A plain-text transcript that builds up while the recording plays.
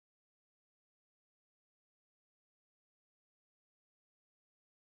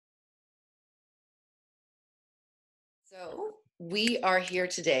So we are here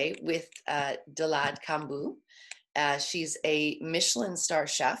today with Dalad Kambhu. She's a Michelin star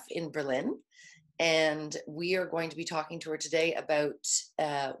chef in Berlin, and we are going to be talking to her today about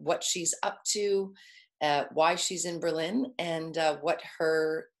what she's up to, why she's in Berlin, and what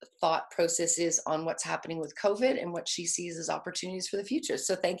her thought process is on what's happening with COVID and what she sees as opportunities for the future.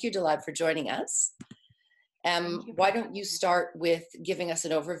 So thank you, Dalad, for joining us. Why don't you start with giving us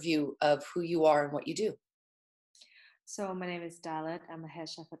an overview of who you are and what you do? So my name is Dalad. I'm a head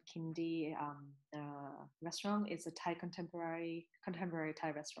chef at Kin Dee restaurant. It's a Thai contemporary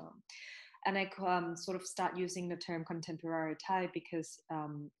Thai restaurant. And I sort of start using the term contemporary Thai because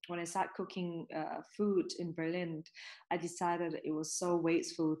when I started cooking food in Berlin, I decided it was so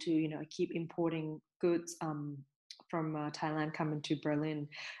wasteful to keep importing goods from Thailand coming to Berlin,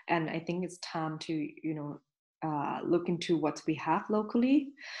 and I think it's time to look into what we have locally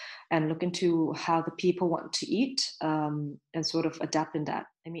and look into how the people want to eat, and sort of adapt in that.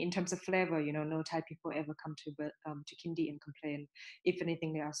 I mean, in terms of flavor, no Thai people ever come to Kin Dee and complain. If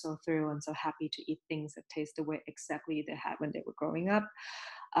anything, they are so thrilled and so happy to eat things that taste the way exactly they had when they were growing up.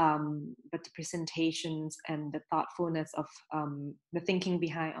 But the presentations and the thoughtfulness of the thinking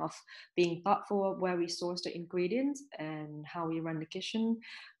behind of being thoughtful of where we source the ingredients and how we run the kitchen,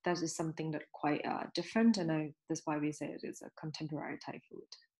 that is something that quite different. And that's why we say it is a contemporary Thai food.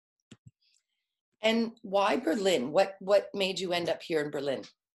 And why Berlin? What made you end up here in Berlin?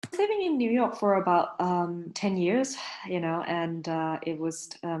 I was living in New York for about 10 years, and it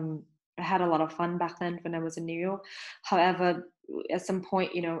was, I had a lot of fun back then when I was in New York. However, at some point,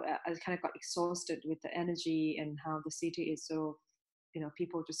 I kind of got exhausted with the energy and how the city is so,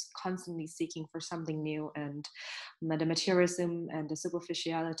 people just constantly seeking for something new, and the materialism and the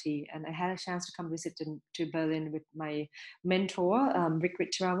superficiality. And I had a chance to come visit to Berlin with my mentor, Rick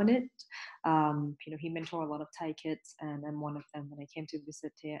Ravanit. He mentored a lot of Thai kids, and I'm one of them. When I came to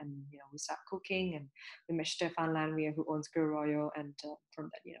visit here, and we started cooking, and we met Stefan Landwehr, who owns Grill Royal, and from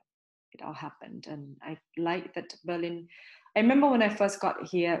that, it all happened. And I like that Berlin. I remember when I first got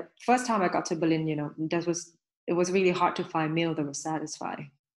here, first time I got to Berlin, it was really hard to find meal that was satisfying.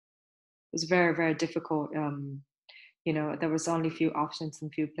 It was very, very difficult. There was only few options in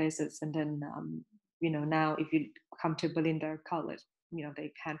few places, and then now if you come to Berlin, there are countless,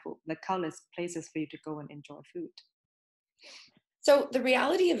 countless places for you to go and enjoy food. So the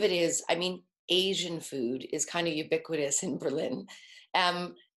reality of it is, I mean, Asian food is kind of ubiquitous in Berlin.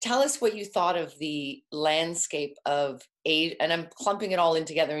 Tell us what you thought of the landscape of Asia, and I'm clumping it all in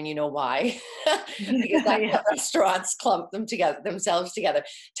together, and you know why, because that's Yeah. what restaurants clump themselves together.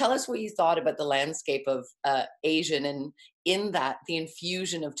 Tell us what you thought about the landscape of Asian, and in that, the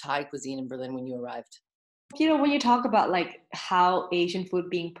infusion of Thai cuisine in Berlin when you arrived. When you talk about like how Asian food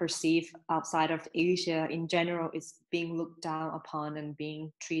being perceived outside of Asia in general is being looked down upon and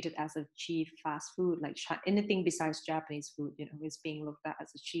being treated as a cheap fast food, like anything besides Japanese food, is being looked at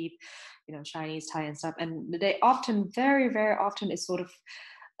as a cheap, Chinese, Thai and stuff. And they often, very, very often is sort of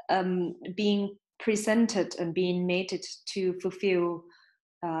being presented and being mated to fulfill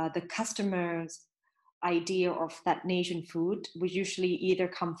the customer's idea of that nation food, which usually either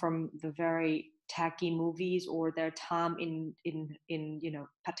come from the very tacky movies or their time in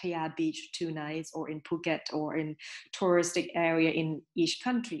Pattaya Beach 2 nights, or in Phuket, or in touristic area in each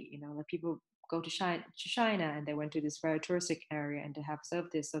country. The people go to China and they went to this very touristic area and they have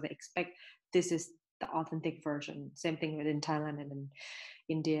served this, so they expect this is the authentic version. Same thing within Thailand and in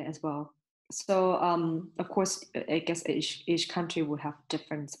India as well. So of course, I guess each country would have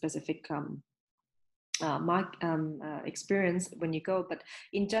different specific experience when you go, but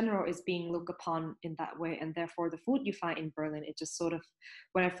in general it's being looked upon in that way. And therefore the food you find in Berlin, it just sort of,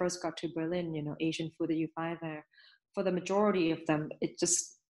 when I first got to Berlin, Asian food that you find there, for the majority of them, it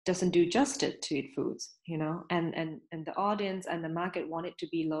just doesn't do justice to eat foods, and the audience and the market want it to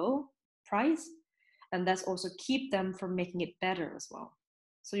be low price, and that's also keep them from making it better as well.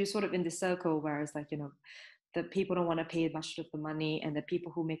 So you're sort of in the circle where it's like, the people don't want to pay much of the money, and the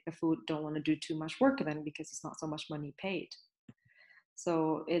people who make the food don't want to do too much work then because it's not so much money paid.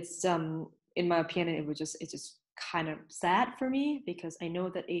 So it's in my opinion, it's just kind of sad for me, because I know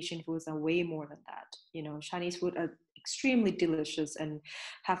that Asian foods are way more than that. Chinese food are extremely delicious and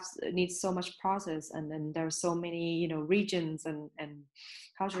needs so much process, and then there are so many regions and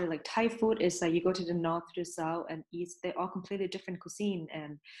culture. Like Thai food is like you go to the north to the south and eat, they're all completely different cuisine,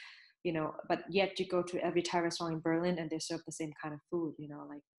 and but yet you go to every Thai restaurant in Berlin and they serve the same kind of food,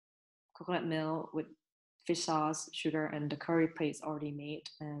 like coconut milk with fish sauce, sugar, and the curry paste already made.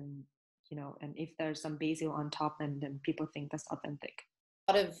 And, and if there's some basil on top, then people think that's authentic.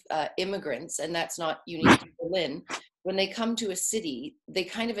 A lot of immigrants, and that's not unique to Berlin, when they come to a city, they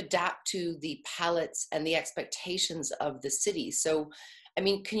kind of adapt to the palates and the expectations of the city. So, I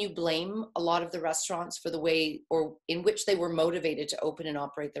mean, can you blame a lot of the restaurants for the way or in which they were motivated to open and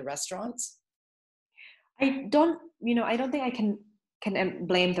operate their restaurants? I don't think I can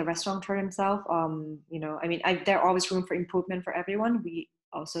blame the restaurateur himself. I mean, there always room for improvement for everyone. We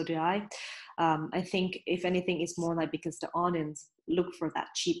also do. I think if anything, it's more like because the audience look for that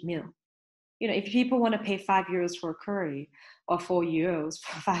cheap meal. If people want to pay €5 for a curry or €4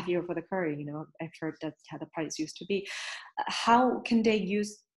 for €5 for the curry, I've heard that's how the price used to be. How can they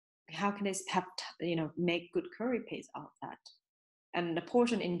have, make good curry paste out of that? And the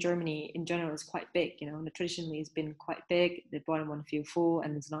portion in Germany in general is quite big, and traditionally it's been quite big. The bottom one feel full,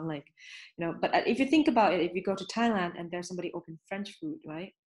 and it's not like, but if you think about it, if you go to Thailand and there's somebody open French food,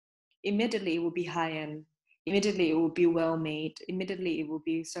 right? Immediately it will be high end. Immediately it will be well made. Immediately it will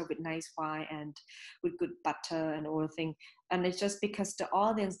be served with nice wine and with good butter and all the thing. And it's just because the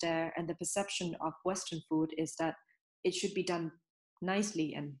audience there and the perception of Western food is that it should be done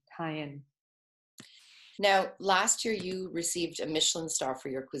nicely and high end. Now, last year you received a Michelin star for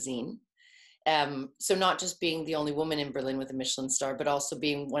your cuisine. So not just being the only woman in Berlin with a Michelin star, but also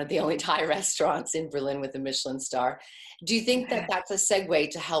being one of the only Thai restaurants in Berlin with a Michelin star. Do you think that that's a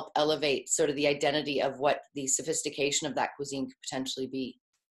segue to help elevate sort of the identity of what the sophistication of that cuisine could potentially be?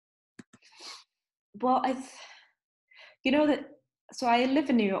 Well, that, so I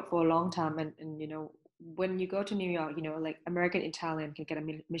lived in New York for a long time, and when you go to New York, like American Italian can get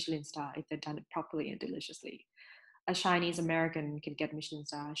a Michelin star if they've done it properly and deliciously. A Chinese American can get Michelin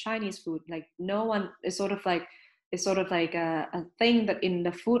star. Chinese food, like no one is sort of like a thing that in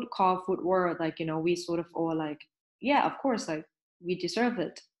the food world, like we sort of all like, yeah, of course, like we deserve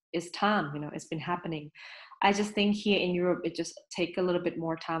it. It's time, it's been happening. I just think here in Europe it just take a little bit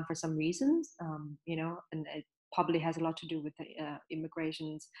more time for some reasons, and it probably has a lot to do with the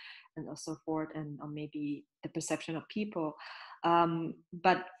immigrations and so forth, and or maybe the perception of people.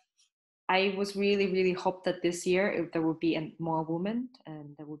 But I was really, really hope that this year if there would be more women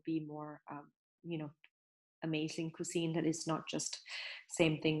and there would be more, amazing cuisine that is not just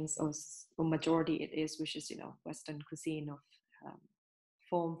same things as the majority it is, which is Western cuisine of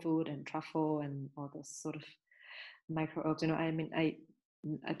foam food and truffle and all those sort of micro-herbs. I mean, I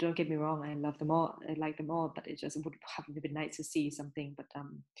don't get me wrong, I love them all, I like them all, but it just would have been nice to see something. But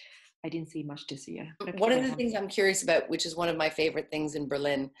I didn't see much this year. One of the things I'm curious about, which is one of my favorite things in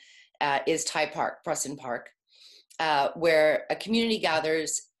Berlin, is Thai Park, Prussen Park, where a community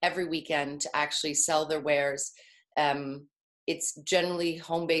gathers every weekend to actually sell their wares. It's generally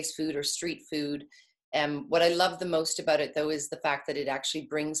home-based food or street food. What I love the most about it, though, is the fact that it actually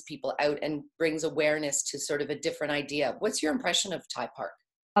brings people out and brings awareness to sort of a different idea. What's your impression of Thai Park?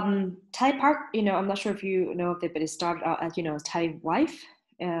 Thai Park, I'm not sure if you know of it, but it started out as, Thai wife.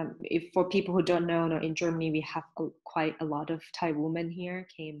 If for people who don't know, in Germany we have quite a lot of Thai women here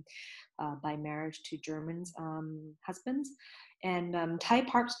came by marriage to Germans husbands, and Thai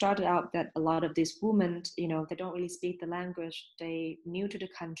Park started out that a lot of these women, they don't really speak the language, they new to the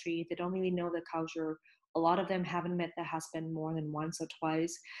country, they don't really know the culture. A lot of them haven't met their husband more than once or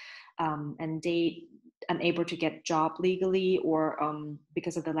twice, and they unable to get job legally, or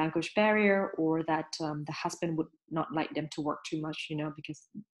because of the language barrier, or that the husband would not like them to work too much, because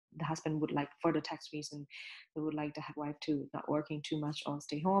the husband would like, for the tax reason, they would like the wife to not working too much or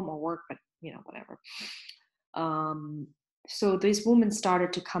stay home or work, but whatever. So these women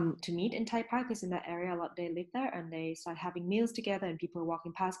started to come to meet in Thai Park, because in that area a lot they live there, and they start having meals together, and people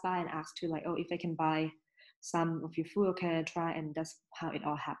walking past by and ask to like, oh, if they can buy some of your food, can I try? And that's how it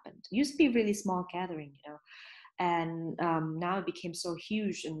all happened. It used to be a really small gathering, and now it became so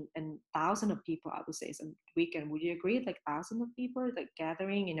huge, and thousands of people, I would say, some weekend. Would you agree? Like thousands of people like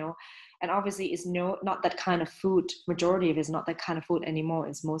gathering, and obviously it's not that kind of food. Majority of it is not that kind of food anymore.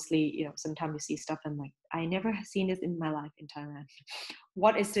 It's mostly, sometimes you see stuff and like, I never have seen this in my life in Thailand.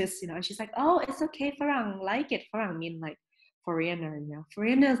 What is this? And she's like, oh, it's okay, Farang, like it. Farang mean like foreigner,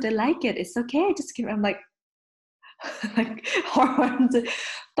 foreigners, they like it. It's okay. Just keep. I'm like, like hormones.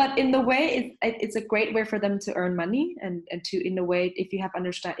 But in the way it's a great way for them to earn money, and to, in a way, if you have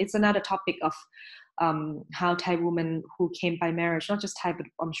understand, it's another topic of how Thai women who came by marriage, not just Thai, but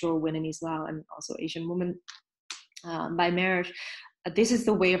I'm sure women as well, and also Asian women by marriage, this is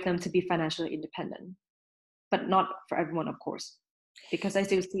the way of them to be financially independent, but not for everyone, of course, because I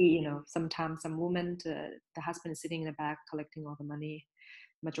still see, sometimes some women, the husband is sitting in the back collecting all the money,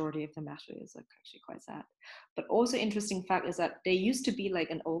 majority of them actually is like actually quite sad. But also interesting fact is that they used to be like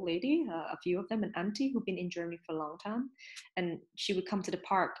an old lady, a few of them, an auntie who've been in Germany for a long time, and she would come to the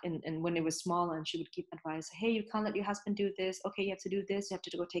park and when it was small, and she would give advice. Hey, you can't let your husband do this. Okay, you have to do this. You have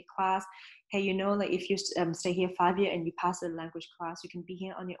to go take class. Hey, you know, like if you stay here 5 years and you pass the language class, you can be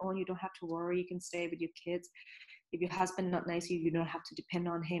here on your own. You don't have to worry. You can stay with your kids. If your husband not nice, you don't have to depend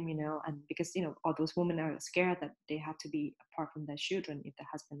on him, you know. And because, you know, all those women are scared that they have to be apart from their children if the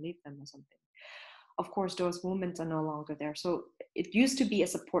husband leaves them or something. Of course, those women are no longer there. So it used to be a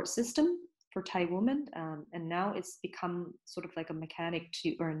support system for Thai women, and now it's become sort of like a mechanic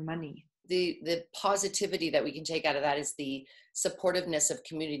to earn money. The positivity that we can take out of that is the supportiveness of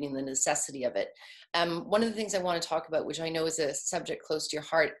community and the necessity of it. One of the things I want to talk about, which I know is a subject close to your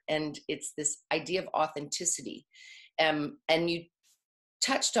heart, and it's this idea of authenticity. And you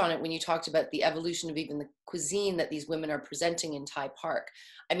touched on it when you talked about the evolution of even the cuisine that these women are presenting in Thai Park.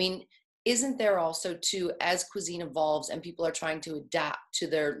 I mean, isn't there also too, as cuisine evolves and people are trying to adapt to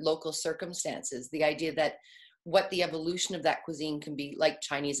their local circumstances, the idea that what the evolution of that cuisine can be, like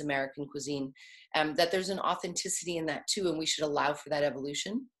Chinese American cuisine, that there's an authenticity in that too, and we should allow for that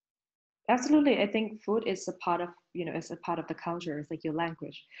evolution? Absolutely. I think food is a part of, you know, it's a part of the culture. It's like your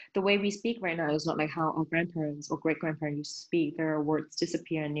language. The way we speak right now is not like how our grandparents or great grandparents used to speak. There are words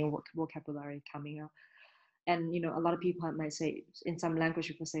disappear and new vocabulary coming out. And, you know, a lot of people might say in some language,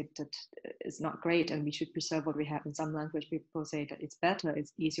 people say that it's not great and we should preserve what we have. In some language, people say that it's better,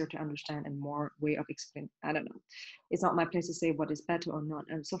 it's easier to understand and more way of explaining. I don't know. It's not my place to say what is better or not.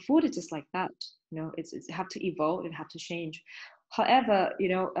 And so food is just like that. You know, it's have to evolve, it have to change. However, you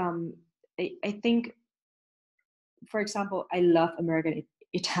know, I think, for example, I love American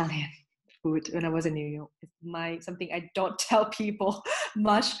Italian food when I was in New York. It's something I don't tell people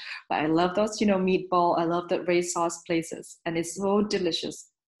much, but I love those, you know, meatball. I love the red sauce places, and it's so delicious.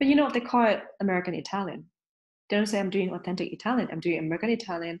 But you know, they call it American Italian. They don't say I'm doing authentic Italian. I'm doing American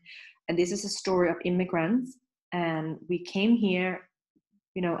Italian, and this is a story of immigrants. And we came here,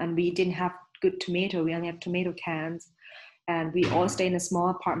 you know, and we didn't have good tomato. We only have tomato cans, and we all stay in a small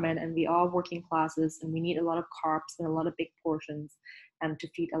apartment, and we all working classes, and we need a lot of carbs and a lot of big portions and to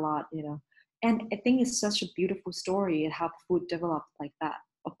feed a lot, you know. And I think it's such a beautiful story and how food developed like that.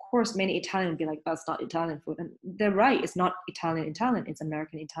 Of course, many Italian would be like, that's not Italian food. And they're right, it's not Italian, it's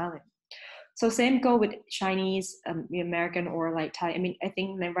American Italian. So same go with Chinese, American, or like Thai. I mean, I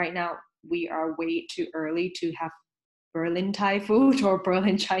think that right now we are way too early to have Berlin Thai food or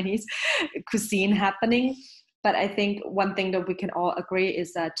Berlin Chinese cuisine happening. But I think one thing that we can all agree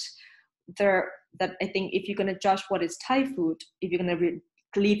is that that I think if you're going to judge what is Thai food, if you're going to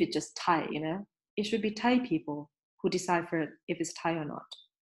leave it just Thai, you know, it should be Thai people who decipher if it's Thai or not.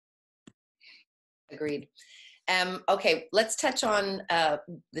 Agreed. Okay, let's touch on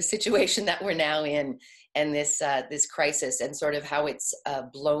the situation that we're now in, and this crisis, and sort of how it's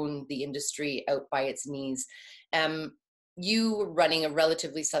blown the industry out by its knees. You were running a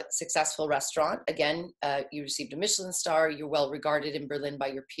relatively successful restaurant. Again, you received a Michelin star. You're well regarded in Berlin by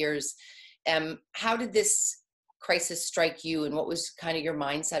your peers. How did this crisis strike you, and what was kind of your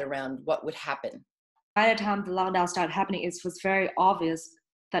mindset around what would happen? By the time the lockdown started happening, it was very obvious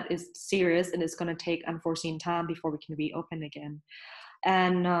that it's serious and it's going to take unforeseen time before we can reopen again.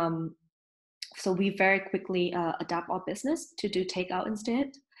 And so we very quickly adapt our business to do takeout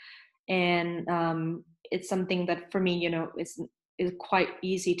instead. And it's something that for me, you know, it's quite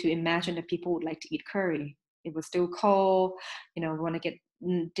easy to imagine that people would like to eat curry. It was still cold, you know, we want to get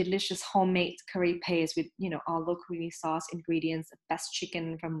delicious homemade curry paste with, you know, our locally sauce ingredients, best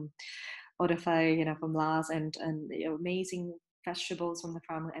chicken from Odafai, you know, from Laos, and you know, amazing vegetables from the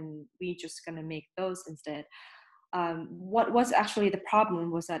farm, and we just gonna make those instead. What was actually the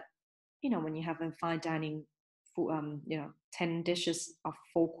problem was that, you know, when you have a fine dining food, you know, 10 dishes of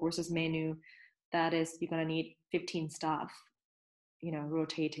 4 courses menu, that is, you're gonna need 15 staff, you know,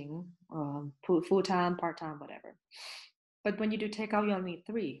 rotating, full time, part time, whatever. But when you do takeout, you only need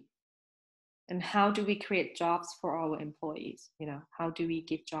 3. And how do we create jobs for our employees? You know, how do we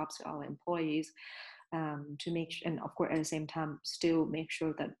give jobs to our employees to make, and of course at the same time still make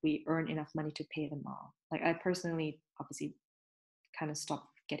sure that we earn enough money to pay them all. Like I personally, obviously, kind of stopped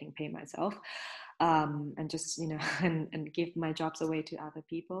getting paid myself, and just, you know, and give my jobs away to other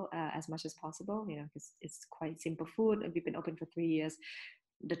people as much as possible. You know, because it's quite simple food, and we've been open for 3 years.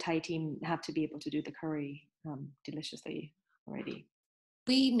 The Thai team have to be able to do the curry deliciously already.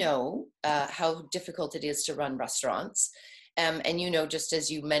 We know how difficult it is to run restaurants. And, just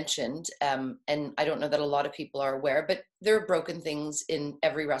as you mentioned, and I don't know that a lot of people are aware, but there are broken things in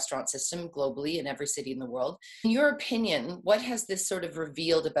every restaurant system globally in every city in the world. In your opinion, what has this sort of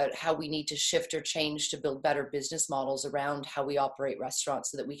revealed about how we need to shift or change to build better business models around how we operate restaurants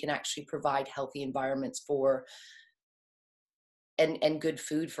so that we can actually provide healthy environments for and good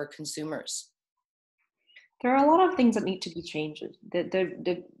food for consumers? There are a lot of things that need to be changed. There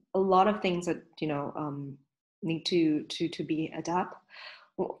a lot of things that need to be adapt.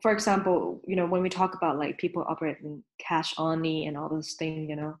 For example, when we talk about like people operating cash only and all those things,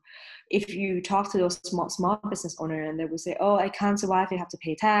 if you talk to those small business owner and they will say, "Oh, I can't survive. You have to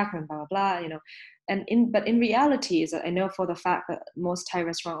pay tax and blah blah blah," but in reality is that I know for the fact that most Thai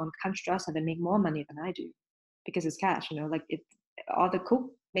restaurant on country restaurant they make more money than I do because it's cash. Like all the cook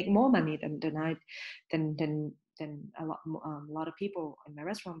make more money than I than a lot of people in my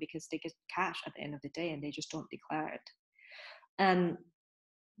restaurant because they get cash at the end of the day and they just don't declare it. And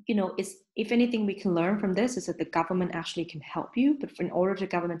it's, if anything we can learn from this is that the government actually can help you, but in order for the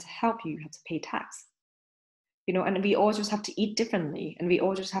government to help you, you have to pay tax. And we all just have to eat differently, and we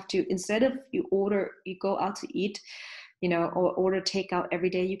all just have to, instead of you go out to eat, or order takeout every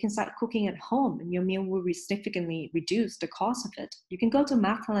day, you can start cooking at home and your meal will significantly reduce the cost of it. You can go to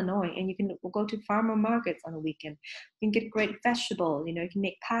Mac, Illinois, and you can go to farmer markets on the weekend. You can get great vegetables, you can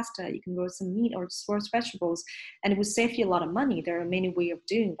make pasta, you can grow some meat or source vegetables, and it will save you a lot of money. There are many ways of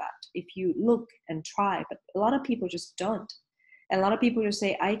doing that if you look and try, but a lot of people just don't. And a lot of people just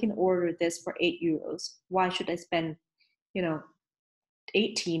say, I can order this for €8. Why should I spend,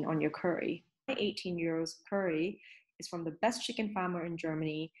 18 on your curry? €18 curry is from the best chicken farmer in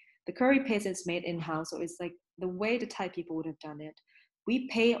Germany. The curry paste is made in-house, so it's like the way the Thai people would have done it. We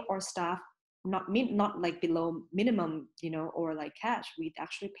pay our staff not like below minimum, or like cash. We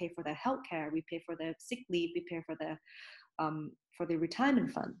actually pay for their healthcare, we pay for their sick leave, we pay for the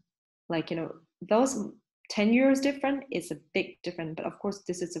retirement fund. Like, those 10 euros different is a big difference, but of course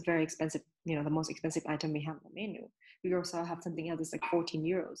this is a very expensive, the most expensive item we have on the menu. We also have something else that's like 14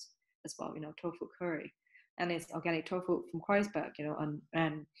 euros as well, tofu curry, and it's organic tofu from Kreuzberg,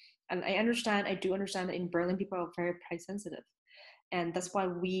 and I do understand that in Berlin people are very price sensitive, and that's why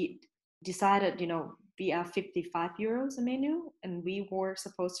we decided, we are 55 euros a menu, and we were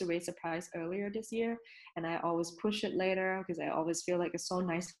supposed to raise the price earlier this year, and I always push it later because I always feel like it's so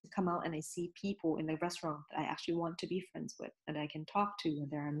nice to come out and I see people in the restaurant that I actually want to be friends with and I can talk to and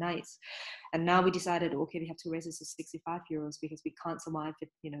they're nice. And now we decided, okay, we have to raise this to 65 euros because we can't survive with,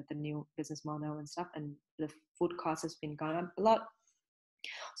 the new business model and stuff, and the food cost has been gone up a lot.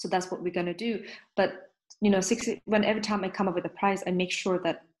 So that's what we're gonna do. But 60, when every time I come up with a price, I make sure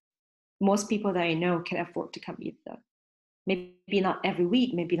that most people that I know can afford to come eat them. Maybe not every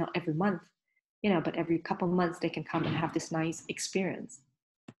week, maybe not every month, but every couple of months they can come and have this nice experience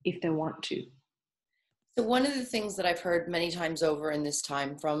if they want to. So one of the things that I've heard many times over in this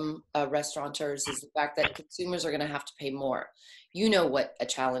time from restaurateurs is the fact that consumers are going to have to pay more. You know what a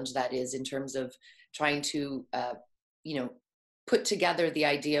challenge that is in terms of trying to, put together the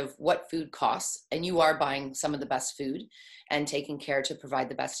idea of what food costs, and you are buying some of the best food and taking care to provide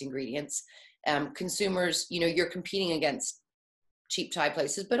the best ingredients. Consumers, you're competing against cheap Thai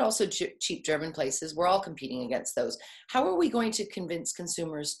places, but also cheap German places. We're all competing against those. How are we going to convince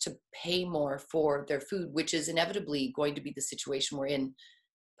consumers to pay more for their food, which is inevitably going to be the situation we're in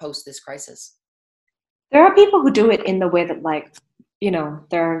post this crisis? There are people who do it in the way that, like,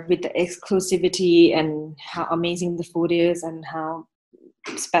 they're with the exclusivity and how amazing the food is and how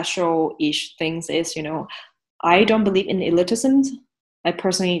special each things is. I don't believe in elitism. I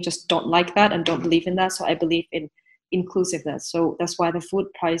personally just don't like that and don't believe in that. So I believe in inclusiveness. So that's why the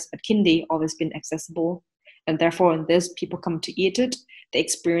food price at Kin Dee always been accessible. And therefore in this, people come to eat it, they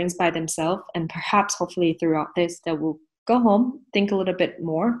experience by themselves, and perhaps hopefully throughout this, they will go home, think a little bit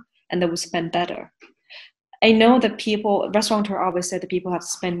more, and they will spend better. I know that restaurateurs always say that people have to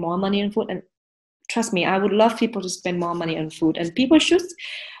spend more money on food, and trust me, I would love people to spend more money on food, and people should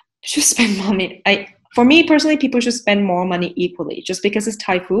spend more money. For me personally, people should spend more money equally. Just because it's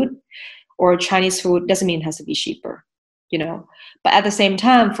Thai food or Chinese food doesn't mean it has to be cheaper, But at the same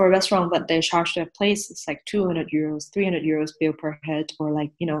time, for a restaurant that they charge their place, it's like 200 euros, 300 euros bill per head, or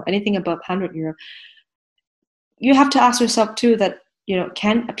like, anything above 100 euro. You have to ask yourself too that,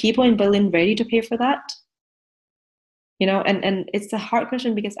 can people in Berlin ready to pay for that? And it's a hard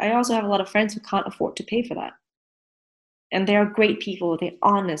question because I also have a lot of friends who can't afford to pay for that. And they are great people, they're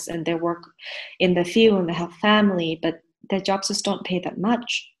honest, and they work in the field and they have family, but their jobs just don't pay that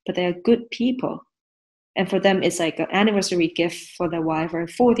much, but they are good people. And for them, it's like an anniversary gift for their wife or a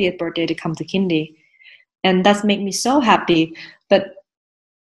 40th birthday to come to Kin Dee. and that's made me so happy. But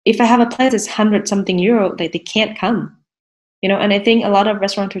if I have a place that's 100 something euro, they can't come, and I think a lot of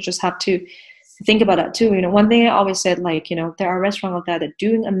restaurateurs just have to think about that too. One thing I always said, like, there are restaurants out there that are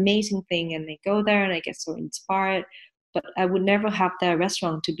doing amazing thing, and they go there and I get so inspired, but I would never have that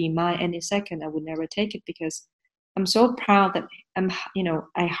restaurant to be mine any second. I would never take it, because I'm so proud that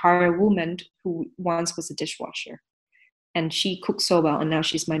I hire a woman who once was a dishwasher, and she cooks so well, and now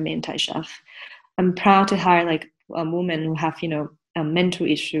she's my main Thai chef. I'm proud to hire like a woman who have a mental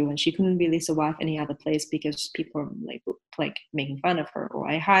issue, and she couldn't really survive any other place because people are like making fun of her. Or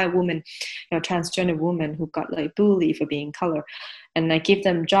I hire a woman, transgender woman who got like bullied for being color, and I give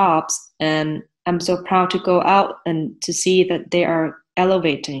them jobs, and I'm so proud to go out and to see that they are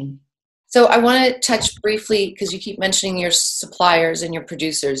elevating. So I want to touch briefly, because you keep mentioning your suppliers and your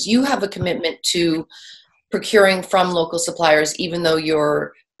producers. You have a commitment to procuring from local suppliers, even though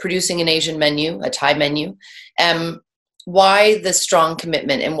you're producing an Asian menu, a Thai menu. Why the strong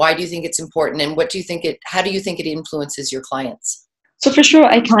commitment, and why do you think it's important, and how do you think it influences your clients? So for sure,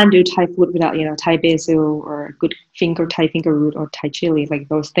 I can't do Thai food without, Thai basil or good Thai finger root or Thai chili. Like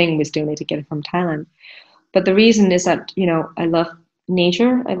those things, we still need to get it from Thailand. But the reason is that, I love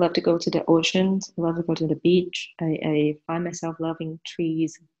nature. I love to go to the oceans. I love to go to the beach. I find myself loving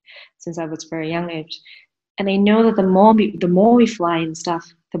trees since I was very young age. And I know that the more we fly and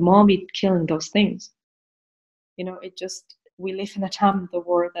stuff, the more we killing those things. We live in a time of the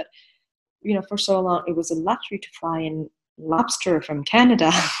world that, for so long, it was a luxury to fly in lobster from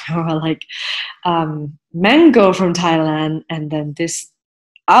Canada or like mango from Thailand, and then this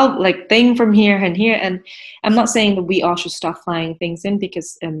out like thing from here and here. And I'm not saying that we all should stop flying things in,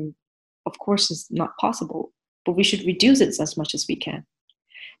 because of course it's not possible, but we should reduce it as much as we can.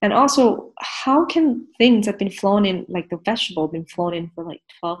 And also, how can things that have been flown in, like the vegetable been flown in for like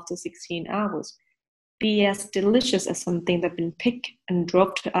 12 to 16 hours, be as delicious as something that's been picked and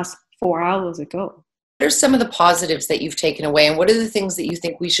drove to us 4 hours ago? What are some of the positives that you've taken away, and what are the things that you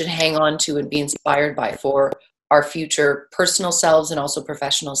think we should hang on to and be inspired by for our future personal selves and also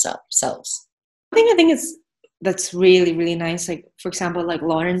professional selves? I think that's really, really nice. Like, for example, like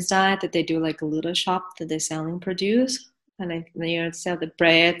Lauren's diet, that they do like a little shop that they're selling produce, and sell the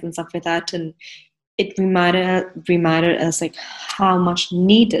bread and stuff like that. And it reminded us like how much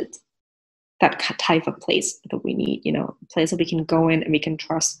needed that type of place that we need, a place that we can go in and we can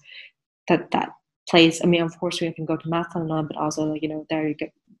trust that place. I mean, of course we can go to Michelin, but also like, there you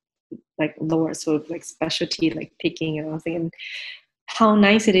get like lower sort of like specialty, like picking and everything. And how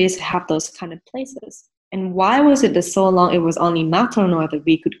nice it is to have those kind of places. And why was it that so long it was only Michelin that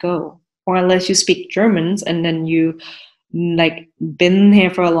we could go? Or unless you speak Germans and then you like been here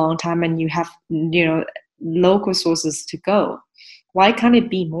for a long time and you have, local sources to go. Why can't it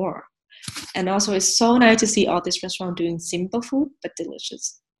be more? And also, it's so nice to see all this restaurant doing simple food but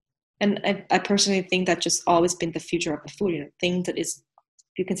delicious. And I personally think that just always been the future of the food. Things that is,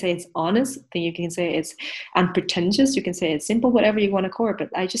 you can say it's honest, then you can say it's unpretentious, you can say it's simple, whatever you want to call it. But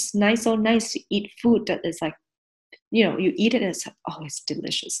so nice to eat food that is like, you eat it and it's always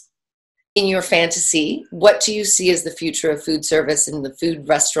delicious. In your fantasy, what do you see as the future of food service and the food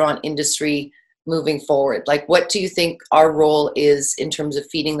restaurant industry moving forward? Like, what do you think our role is in terms of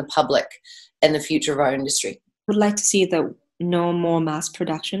feeding the public and the future of our industry? I would like to see that no more mass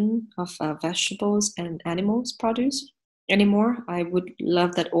production of vegetables and animals produce anymore. I would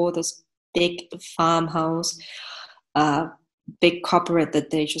love that all those big farmhouse, big corporate, that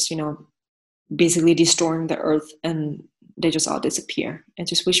they just, basically destroying the earth and they just all disappear. I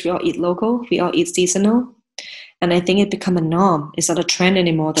just wish we all eat local, we all eat seasonal. And I think it become a norm. It's not a trend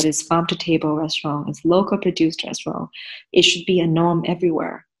anymore that it's farm to table restaurant. It's local produced restaurant. It should be a norm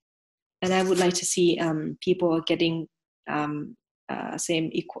everywhere. And I would like to see people getting same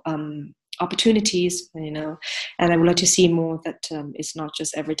equal opportunities, and I would like to see more that it's not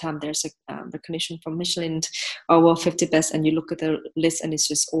just every time there's a recognition from Michelin or World 50 Best, and you look at the list and it's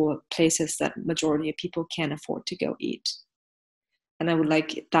just all places that majority of people can't afford to go eat. And I would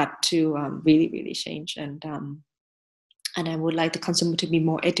like that to really, really change. And I would like the consumer to be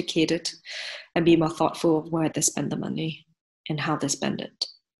more educated and be more thoughtful of where they spend the money and how they spend it.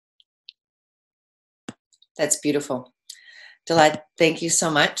 That's beautiful. Dalad, thank you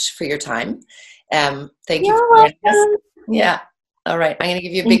so much for your time. Thank you You're for joining us. welcome. Yeah. All right. I'm going to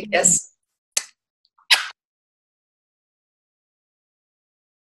give you a big kiss.